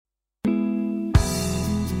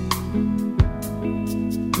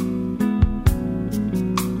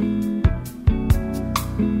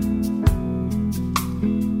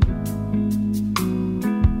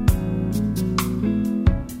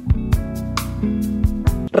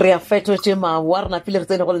re a fetotse mawa rena pele re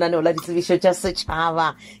tsene go lenaneo la ditsebišo tša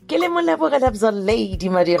setšhaba ke le molebogelabza lady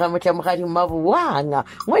madira motlamogadi maboanga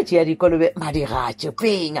ngwetši ya dikolobe madigatše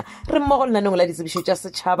penga re mmogo lenaneong la ditsebišo tša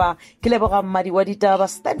setšhaba ke leboga mmadi wa ditaba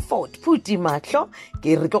Stanford phuti mahlo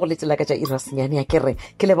ke re tlo go letsela ka tša irasenyane ya kere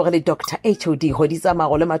ke leboga le Dr. HOD godi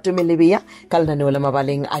tsamago le matome lebeya ka lenaneo la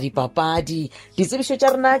mabaleng a dipapadi ditsebišo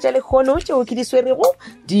tša rena tša lekgono tšeo ke di swerego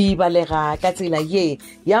di balega ka tsela ye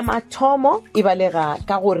ya mathomo e balega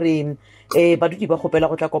ka gore badudi ba gopela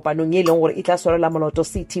go tla kopanong e leng gore e tla swarela moloto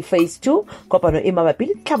city phase 2 kopano e mabapi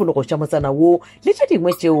le tlhabologo tša motsana wo le tše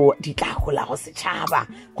dingwe tšeo di tla gola go setšhaba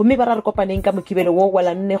gomme ba ra re kopaneng ka mokibelo wo wa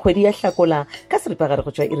la 4 kgwedi ya hlakola ka seripagare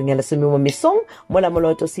go tšwa iring ya lesome mo mesong mola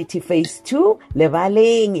moloto city phase 2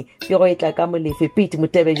 lebaleng pego e tla ka molefe pete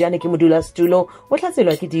motebejane ke modulasetulo o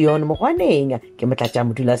tlatselwa ke Dion mogwaneng ke motlatša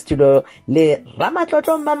modulasetulo le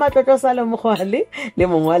ramatlotlo mamatlotlo sa le mogwale le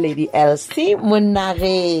mongwaledi LC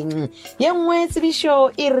monageng ye nngwe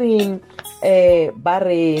tsebišo e reng ba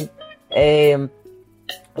re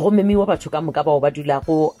go memiwa batho ka moka bao ba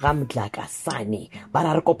dulago ga Mdlakasane ba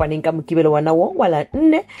ra re kopaneng ka mokibelo wana wo wa la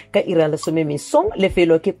 4 ka ira lesome mesong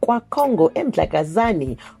lefelo ke kwa Congo e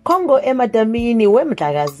Mdlakazane Congo e madamini we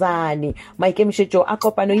Mdlakazane maikemišetšo a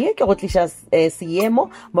kopano ye ke go tliša seemo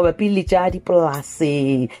mabapi le tša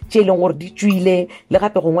dipolase tše leng gore di tswile le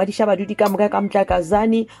gape go ngwadiša badudi ka moka ka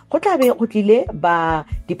Mdlakazane go tlabe go tlile ba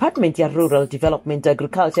Department ya Rural Development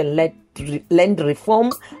Agriculture Land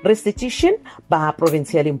Reform Restitution ba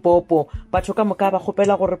province ya Limpopo batho ka moka ba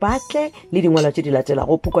gopela gore ba tle le dingwela tše di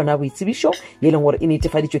latelago pukwana boitsebišo ye leng gore e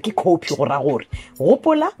netefaditšwe ke copy go ra gore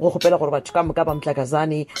gopola go gopela gore batho ka moka ba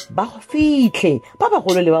Mdlakazane ba fitlhe ba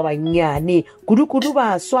bagolo le ba bannyane kudu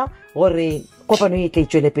ba swa gore kopano e tla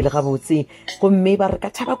itšwele pele gabotse gomme ba re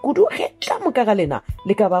ka thaba kudu ge ka moka ga lena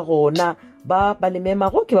le ka ba gona ba le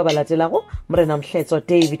memago ke ba latelago morena Mhletswa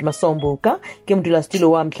David Masomboka ke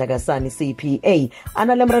modulasetulo wa Mdlakasane CPA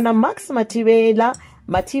ana le morena Max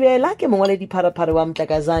Mathibela ke mongwaledi pharapare wa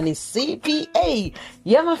Mdlakasane CPA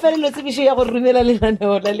ya mafelelo tsebišo ya go rumela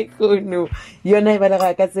lenaneo la lekgono yona e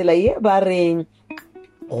balega ka tsela ye ba reng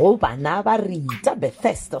go bana ba rita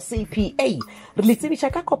Bethesda CPA re le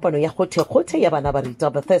tsebiša ka kopano ya kgothe ya bana ba rita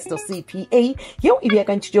Bethesda CPA yeo e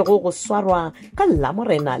beakantšitšego go swarwa ka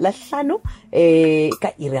Lamorena la 5 ka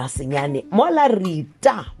ira senyane mo la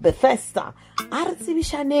rita Bethesda a re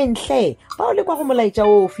tsebišaneng hle bao le kwa go molaetša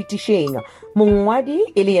o fetišeng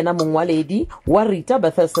mongwadi e le yena mongwaledi wa rita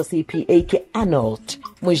Bethesda CPA ke Arnold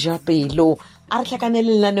Mojapelo a re tlhakane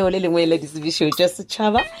le lenaneo le lengwe la ditsebišo tša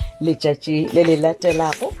setšhaba letšatši le le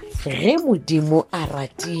latelago ge modimo a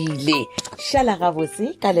ratile šala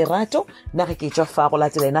gabotse ka lerato nna ge ke tšwa fa go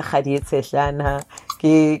latela ena kgadi e tshehlana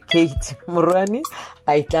ke Kate Morwane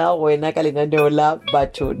a itla go wena ka lenaneo la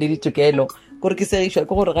batho le ditokelo gore ke segišwa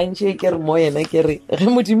ke gore gantši ke re mo yena ke re ge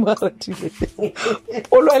modimo a ratile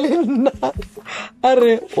o lwa le nna a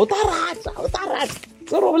re o ta rata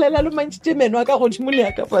se re bolela le mantšitše meno a ka godimo le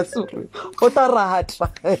ya ka fasore o ta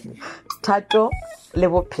rata thato le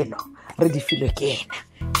bophelo re di filwe ke ena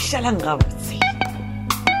šalang gabotse